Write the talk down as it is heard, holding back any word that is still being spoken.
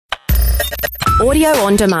Audio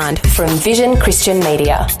on demand from Vision Christian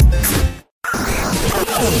Media.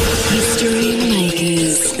 History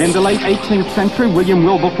Makers. In the late 18th century, William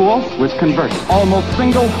Wilberforce was converted. Almost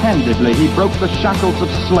single-handedly, he broke the shackles of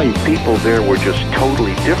slavery. People there were just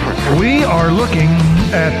totally different. We are looking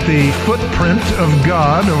at the footprint of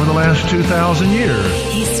God over the last 2,000 years.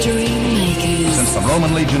 History Makers. Since the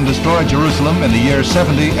Roman legion destroyed Jerusalem in the year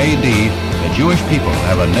 70 A.D., the Jewish people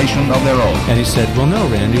have a nation of their own. And he said, well, no,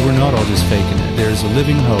 Randy, we're not all just faking it. There's a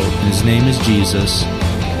living hope, and his name is Jesus.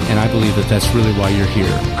 And I believe that that's really why you're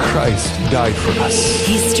here. Christ died for us.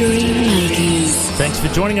 History Makers. Thanks for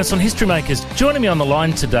joining us on History Makers. Joining me on the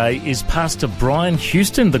line today is Pastor Brian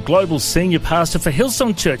Houston, the Global Senior Pastor for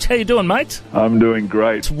Hillsong Church. How you doing, mate? I'm doing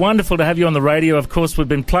great. It's wonderful to have you on the radio. Of course, we've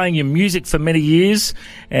been playing your music for many years,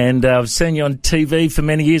 and I've seen you on TV for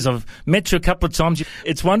many years. I've met you a couple of times.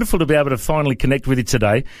 It's wonderful to be able to finally connect with you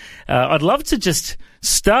today. I'd love to just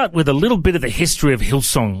start with a little bit of the history of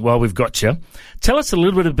Hillsong while we've got you. Tell us a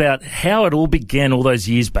little bit about how it all began all those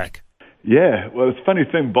years back. Yeah, well, it's a funny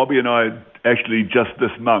thing. Bobby and I actually just this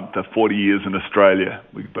month are 40 years in Australia.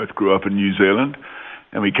 We both grew up in New Zealand,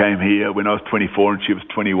 and we came here when I was 24 and she was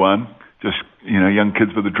 21. Just, young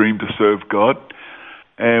kids with a dream to serve God.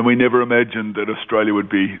 And we never imagined that Australia would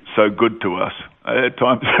be so good to us. At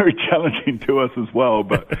times very challenging to us as well,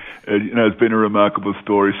 but it's been a remarkable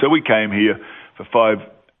story. So we came here for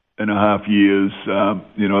 5.5 years. I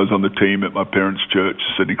was on the team at my parents' church,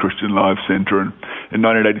 Sydney Christian Life Centre, and in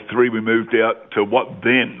 1983 we moved out to what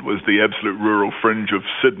then was the absolute rural fringe of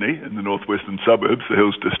Sydney in the northwestern suburbs, the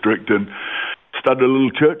Hills District, and started a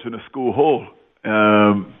little church in a school hall,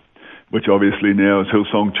 which obviously now is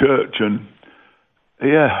Hillsong Church. And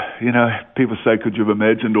people say, could you have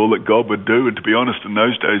imagined all that God would do? And to be honest, in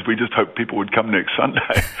those days, we just hoped people would come next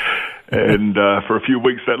Sunday. And for a few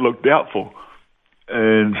weeks that looked doubtful.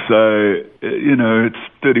 And so, it's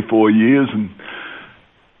 34 years, and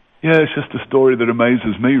it's just a story that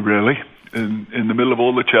amazes me, really, in the middle of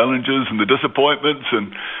all the challenges and the disappointments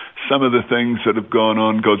and some of the things that have gone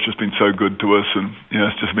on. God's just been so good to us, and,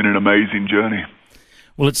 it's just been an amazing journey.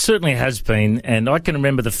 Well, it certainly has been, and I can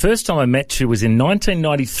remember the first time I met you was in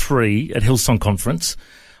 1993 at Hillsong Conference.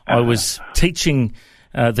 I was teaching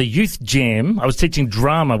the Youth Jam. I was teaching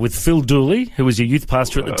drama with Phil Dooley, who was your youth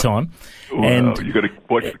pastor at the time. Well, and you've got to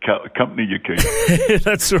watch the company you keep.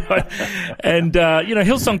 That's right. And,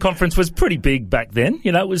 Hillsong Conference was pretty big back then.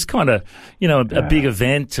 It was kind of, a big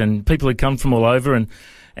event, and people had come from all over.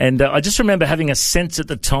 And I just remember having a sense at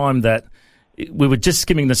the time that we were just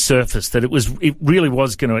skimming the surface, that it really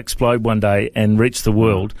was going to explode one day and reach the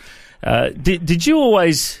world. Did you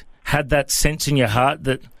always had that sense in your heart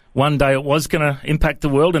that one day it was going to impact the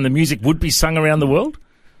world and the music would be sung around the world?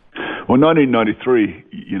 Well, 1993,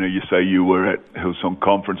 you say you were at Hillsong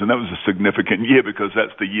Conference, and that was a significant year because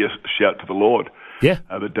that's the year Shout to the Lord. Yeah.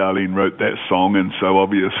 That Darlene wrote that song, and so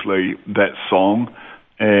obviously that song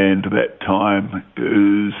and that time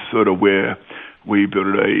is sort of where we built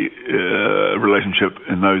a relationship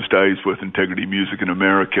in those days with Integrity Music in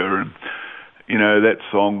America, and that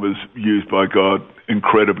song was used by God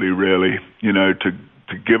incredibly rarely,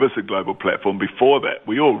 to give us a global platform. Before that,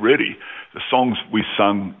 the songs we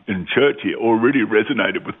sung in church here already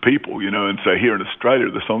resonated with people, and so here in Australia,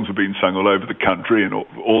 the songs have been sung all over the country and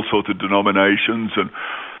all sorts of denominations,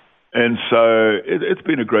 and so it's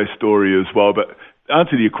been a great story as well. But to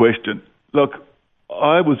answer your question, look,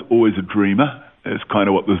 I was always a dreamer. It's kind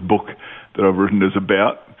of what this book that I've written is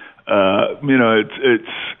about. I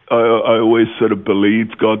always sort of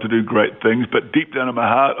believed God to do great things, but deep down in my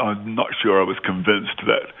heart, I'm not sure I was convinced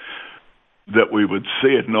that we would see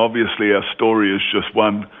it. And obviously our story is just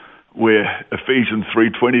one where Ephesians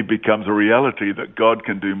 3:20 becomes a reality, that God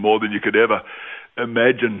can do more than you could ever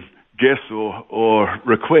imagine, guess, or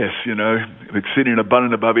request, exceeding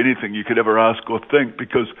abundant above anything you could ever ask or think.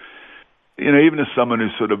 Because, even as someone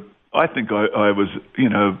who's sort of, I think I was,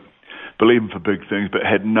 believing for big things, but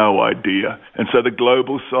had no idea. And so the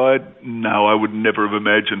global side, no, I would never have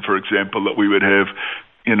imagined, for example, that we would have,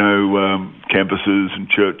 campuses and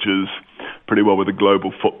churches pretty well with a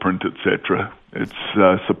global footprint, etc. It's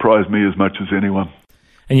surprised me as much as anyone.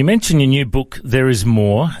 And you mentioned your new book, There Is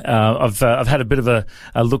More. I've had a bit of a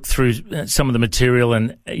look through some of the material,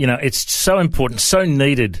 and it's so important, so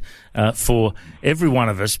needed for every one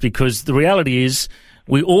of us, because the reality is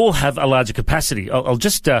we all have a larger capacity. I'll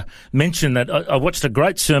just mention that I watched a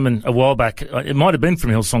great sermon a while back. It might have been from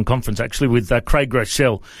Hillsong Conference, actually, with Craig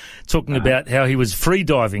Rochelle, talking about how he was free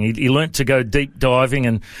diving. He learnt to go deep diving,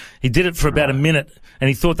 and he did it for about a minute, and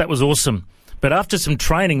he thought that was awesome. but after some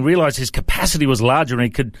training realised his capacity was larger and he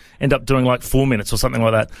could end up doing like 4 minutes or something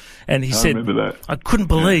like that. And he said, I couldn't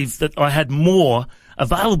believe that I had more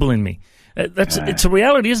available in me. It's a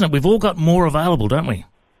reality, isn't it? We've all got more available, don't we?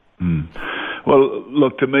 Mm. Well,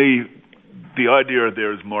 look, to me, the idea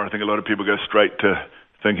there is more, I think a lot of people go straight to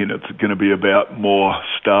thinking it's going to be about more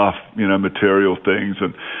staff, material things,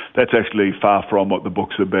 and that's actually far from what the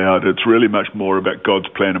book's about. It's really much more about God's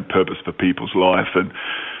plan and purpose for people's life, and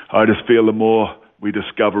I just feel the more we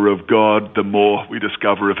discover of God, the more we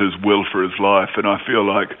discover of His will for His life, and I feel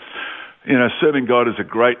like, serving God is a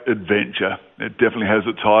great adventure. It definitely has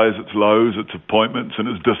its highs, its lows, its appointments and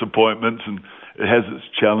its disappointments, and it has its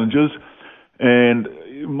challenges, and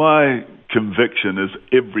my conviction is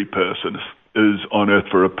every person is on earth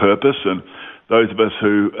for a purpose, and those of us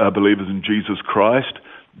who are believers in Jesus Christ,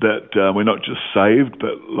 that we're not just saved,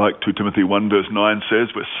 but like 2 Timothy 1 verse 9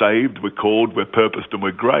 says, we're saved, we're called, we're purposed, and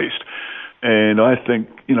we're graced. And I think,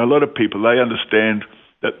 a lot of people, they understand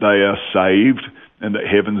that they are saved and that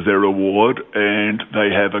heaven's their reward and they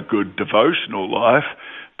have a good devotional life.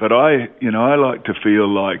 But I like to feel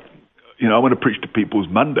like, I want to preach to people's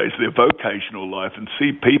Mondays, their vocational life, and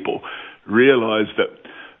see people realize that,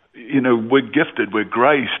 we're gifted, we're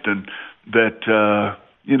graced, and that,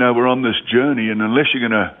 we're on this journey. And unless you're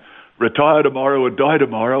going to retire tomorrow or die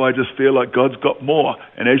tomorrow, I just feel like God's got more.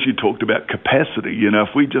 And as you talked about capacity, if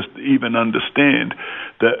we just even understand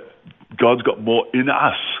that God's got more in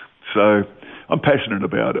us. So I'm passionate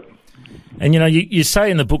about it. And, you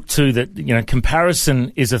say in the book too that,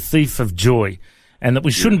 comparison is a thief of joy. And that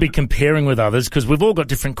we shouldn't be comparing with others because we've all got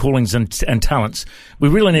different callings and talents. We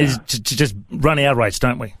really need to just run our race,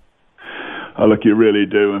 don't we? Oh, look, you really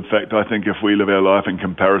do. In fact, I think if we live our life in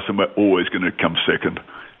comparison, we're always going to come second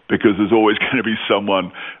because there's always going to be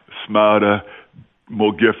someone smarter,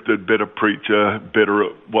 more gifted, better preacher, better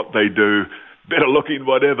at what they do, better looking,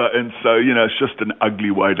 whatever. And so, it's just an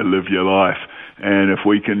ugly way to live your life. And if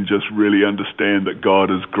we can just really understand that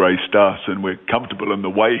God has graced us and we're comfortable in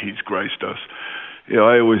the way He's graced us,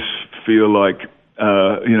 I always feel like,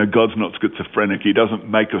 God's not schizophrenic. He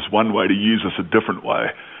doesn't make us one way to use us a different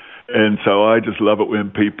way. And so I just love it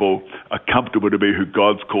when people are comfortable to be who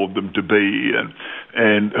God's called them to be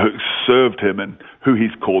and who served Him and who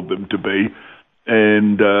He's called them to be.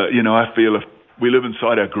 And, I feel if we live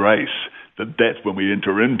inside our grace, that's when we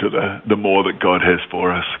enter into the more that God has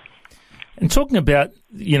for us. And talking about,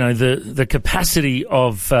 the capacity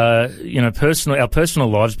of, our personal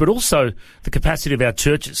lives, but also the capacity of our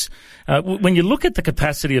churches. When you look at the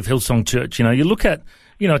capacity of Hillsong Church, you look at,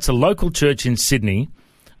 it's a local church in Sydney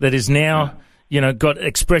that is now, got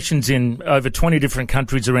expressions in over 20 different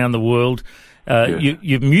countries around the world.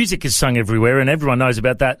 Your music is sung everywhere, and everyone knows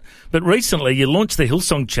about that. But recently, you launched the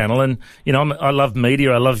Hillsong channel, and I love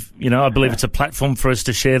media. I love, I believe it's a platform for us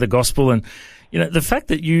to share the gospel, and the fact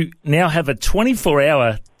that you now have a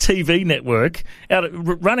 24-hour TV network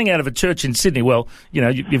running out of a church in Sydney. Well,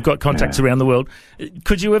 you've got contacts around the world.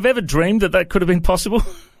 Could you have ever dreamed that could have been possible?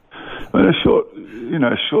 Well, a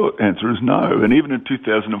short answer is no. And even in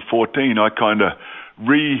 2014, I kind of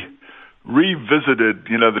revisited,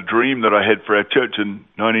 the dream that I had for our church in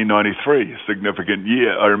 1993, a significant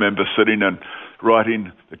year. I remember sitting and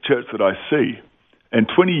writing The Church That I See. And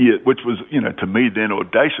 20 years, which was, to me then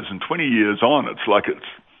audacious, and 20 years on, it's like it's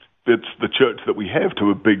the church that we have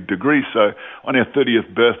to a big degree. So on our 30th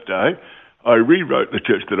birthday, I rewrote The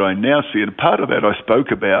Church That I Now See. And part of that I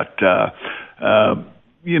spoke about,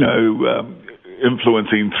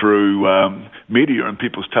 influencing through media and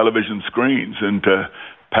people's television screens into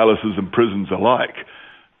palaces and prisons alike.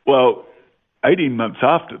 Well, 18 months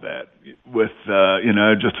after that, with,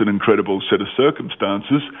 just an incredible set of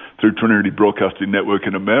circumstances through Trinity Broadcasting Network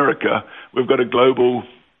in America, we've got a global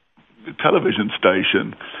television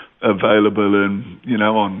station available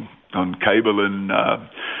on cable and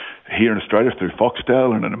here in Australia through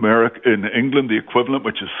Foxtel, and in America, in England, the equivalent,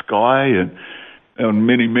 which is Sky, and on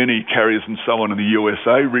many, many carriers and so on in the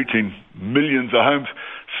USA, reaching millions of homes.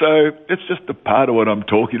 So it's just a part of what I'm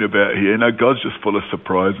talking about here. God's just full of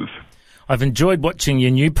surprises. I've enjoyed watching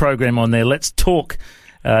your new program on there, Let's Talk.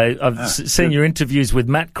 I've seen your interviews with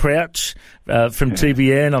Matt Crouch from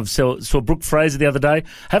TBN. I saw Brooke Fraser the other day.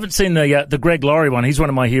 Haven't seen the Greg Laurie one. He's one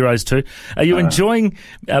of my heroes too. Are you enjoying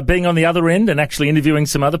being on the other end and actually interviewing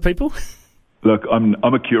some other people? Look, I'm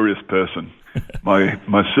a curious person.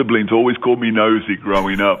 My siblings always called me nosy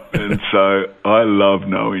growing up, and so I love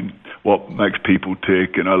knowing what makes people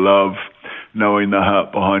tick, and I love knowing the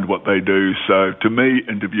heart behind what they do. So to me,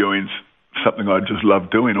 interviewing's something I just love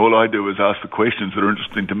doing. All I do is ask the questions that are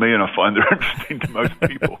interesting to me, and I find they're interesting to most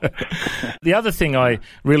people. The other thing I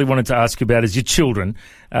really wanted to ask you about is your children.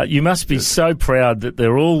 You must be so proud that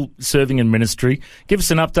they're all serving in ministry. Give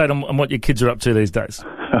us an update on what your kids are up to these days.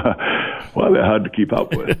 Well, they're hard to keep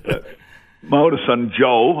up with. But my oldest son,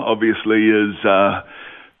 Joel, obviously is a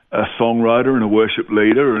songwriter and a worship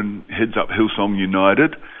leader and heads up Hillsong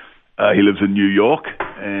United. He lives in New York,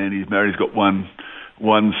 and he's married. He's got one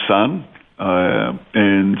son,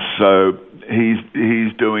 and so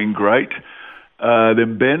he's doing great.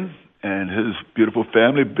 Then Ben and his beautiful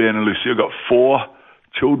family, Ben and Lucia, got 4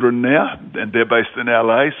 children now, and they're based in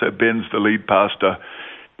LA. So Ben's the lead pastor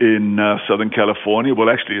in Southern California, well,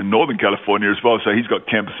 actually in Northern California as well. So he's got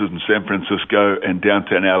campuses in San Francisco and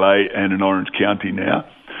downtown LA and in Orange County now.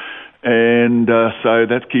 And so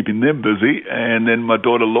that's keeping them busy. And then my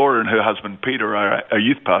daughter Laura and her husband Peter are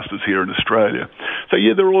youth pastors here in Australia. So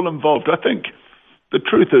yeah, they're all involved. I think the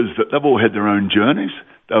truth is that they've all had their own journeys.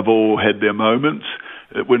 They've all had their moments.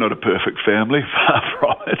 We're not a perfect family, far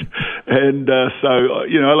from it. And so,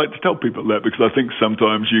 I like to tell people that, because I think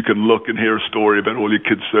sometimes you can look and hear a story about all your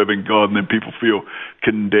kids serving God, and then people feel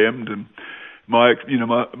condemned. And my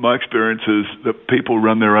experience is that people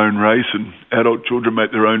run their own race, and adult children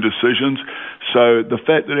make their own decisions. So the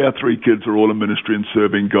fact that our 3 kids are all in ministry and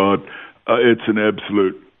serving God, it's an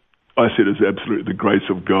absolute, I see it as absolutely the grace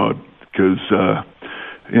of God, because,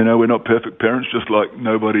 we're not perfect parents, just like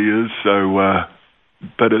nobody is. So,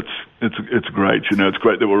 but it's great. It's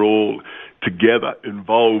great that we're all together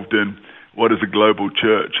involved in what is a global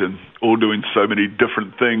church, and all doing so many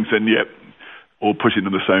different things, and yet all pushing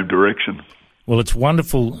in the same direction. Well, it's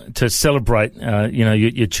wonderful to celebrate,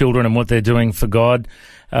 your children and what they're doing for God.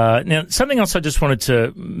 Now, something else I just wanted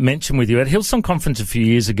to mention with you. At Hillsong Conference a few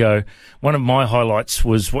years ago, one of my highlights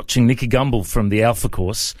was watching Nicky Gumbel from the Alpha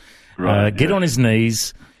Course get on his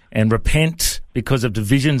knees and repent because of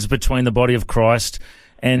divisions between the body of Christ,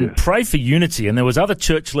 and pray for unity. And there was other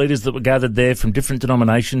church leaders that were gathered there from different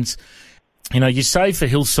denominations. You say for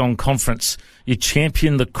Hillsong Conference, you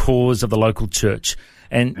champion the cause of the local church.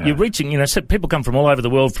 And you're reaching, so people come from all over the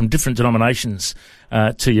world from different denominations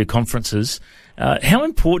to your conferences. How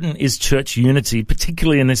important is church unity,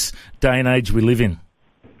 particularly in this day and age we live in?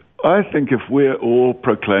 I think if we're all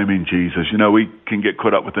proclaiming Jesus, we can get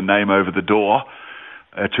caught up with the name over the door,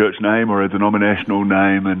 a church name or a denominational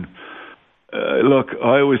name. And look,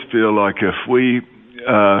 I always feel like if we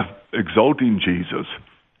are exalting Jesus,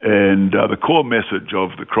 and the core message of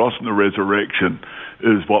the cross and the resurrection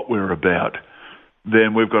is what we're about,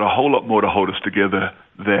 then we've got a whole lot more to hold us together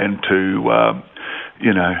than to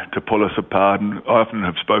pull us apart. And I often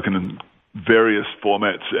have spoken in various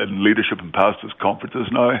formats at leadership and pastors' conferences,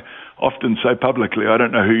 and I often say publicly, I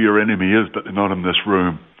don't know who your enemy is, but they're not in this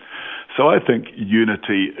room. So I think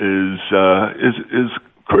unity is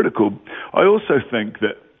critical. I also think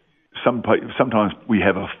that sometimes we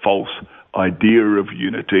have a false idea of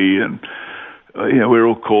unity, and we're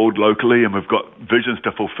all called locally, and we've got visions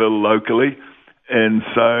to fulfill locally. And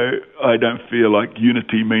so I don't feel like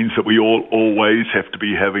unity means that we all always have to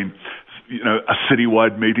be having, a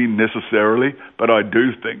citywide meeting necessarily. But I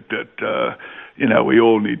do think that, we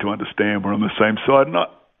all need to understand we're on the same side. And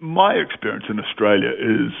my experience in Australia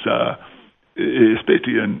is,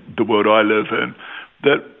 especially in the world I live in,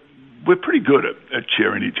 that we're pretty good at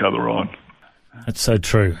cheering each other on. That's so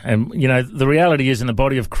true. And, the reality is in the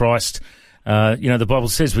body of Christ, the Bible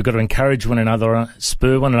says we've got to encourage one another,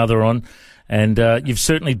 spur one another on. And you've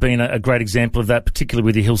certainly been a great example of that, particularly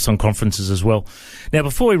with your Hillsong conferences as well. Now,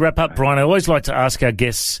 before we wrap up, Brian, I always like to ask our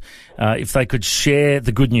guests if they could share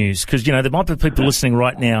the good news, because, there might be people listening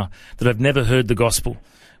right now that have never heard the gospel.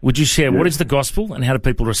 Would you share what is the gospel and how do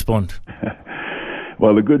people respond?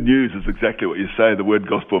 Well, the good news is exactly what you say. The word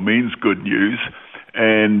gospel means good news.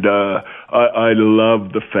 And I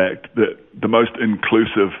love the fact that the most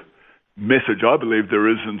inclusive message I believe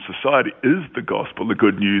there is in society is the gospel, the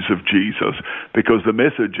good news of Jesus, because the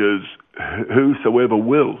message is whosoever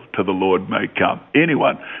will to the Lord may come.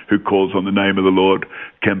 Anyone who calls on the name of the Lord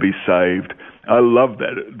can be saved. I love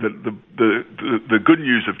that. The good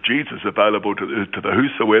news of Jesus available to the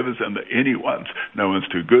whosoever's and the anyone's. No one's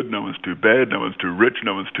too good, no one's too bad, no one's too rich,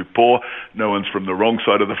 no one's too poor, no one's from the wrong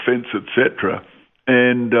side of the fence, etc.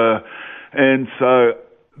 And so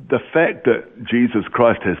the fact that Jesus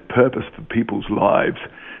Christ has purpose for people's lives,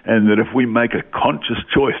 and that if we make a conscious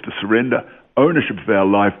choice to surrender ownership of our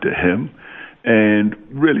life to Him and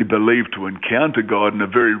really believe to encounter God in a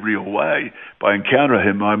very real way. By encounter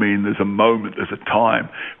Him, I mean there's a moment, there's a time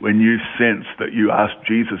when you sense that you ask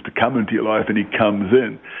Jesus to come into your life, and He comes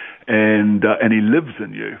in and He lives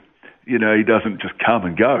in you. He doesn't just come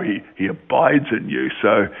and go. He abides in you.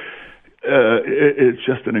 So it's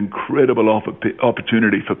just an incredible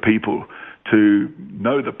opportunity for people to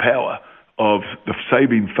know the power of the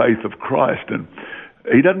saving faith of Christ. And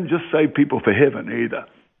he doesn't just save people for heaven either.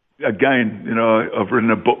 Again, I've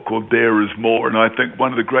written a book called There Is More, and I think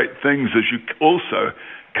one of the great things is you also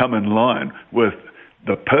come in line with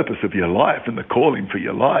the purpose of your life and the calling for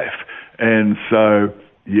your life. And so,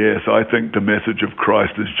 yes, I think the message of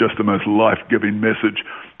Christ is just the most life-giving message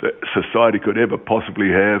that society could ever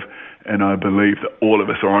possibly have. And I believe that all of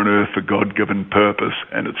us are on earth for God-given purpose,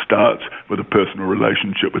 and it starts with a personal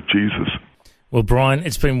relationship with Jesus. Well, Brian,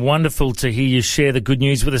 it's been wonderful to hear you share the good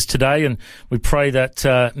news with us today, and we pray that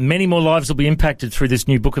many more lives will be impacted through this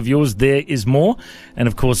new book of yours, There Is More, and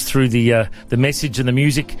of course through the message and the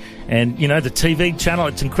music and, the TV channel.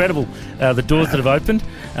 It's incredible, the doors that have opened.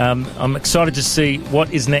 I'm excited to see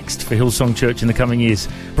what is next for Hillsong Church in the coming years.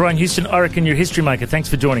 Brian Houston, I reckon you're a history maker. Thanks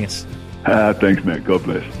for joining us. Thanks, Matt. God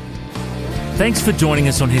bless. Thanks for joining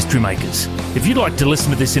us on History Makers. If you'd like to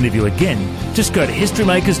listen to this interview again, just go to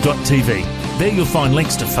historymakers.tv. There you'll find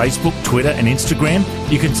links to Facebook, Twitter and Instagram.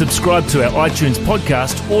 You can subscribe to our iTunes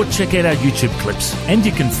podcast or check out our YouTube clips. And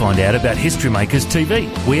you can find out about History Makers TV.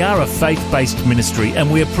 We are a faith-based ministry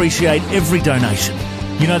and we appreciate every donation.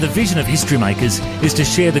 The vision of History Makers is to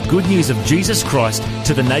share the good news of Jesus Christ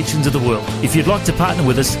to the nations of the world. If you'd like to partner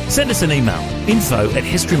with us, send us an email,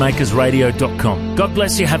 info@historymakersradio.com. God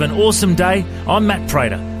bless you. Have an awesome day. I'm Matt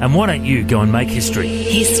Prater, and why don't you go and make history?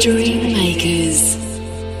 History Makers.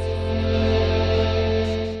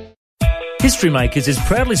 History Makers is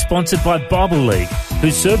proudly sponsored by Bible League,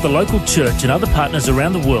 who serve the local church and other partners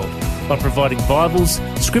around the world by providing Bibles,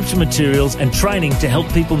 scripture materials and training to help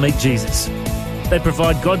people meet Jesus. They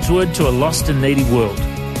provide God's Word to a lost and needy world.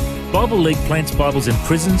 Bible League plants Bibles in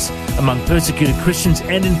prisons, among persecuted Christians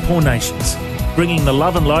and in poor nations, bringing the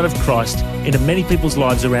love and light of Christ into many people's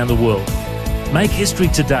lives around the world. Make history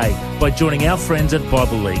today by joining our friends at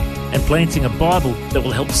Bible League and planting a Bible that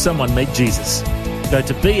will help someone meet Jesus. Go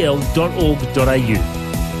to bl.org.au.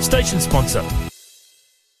 Station sponsor.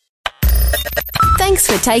 Thanks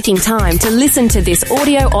for taking time to listen to this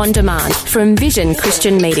audio on demand from Vision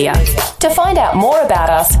Christian Media. To find out more about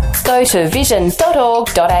us, go to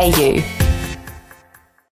vision.org.au.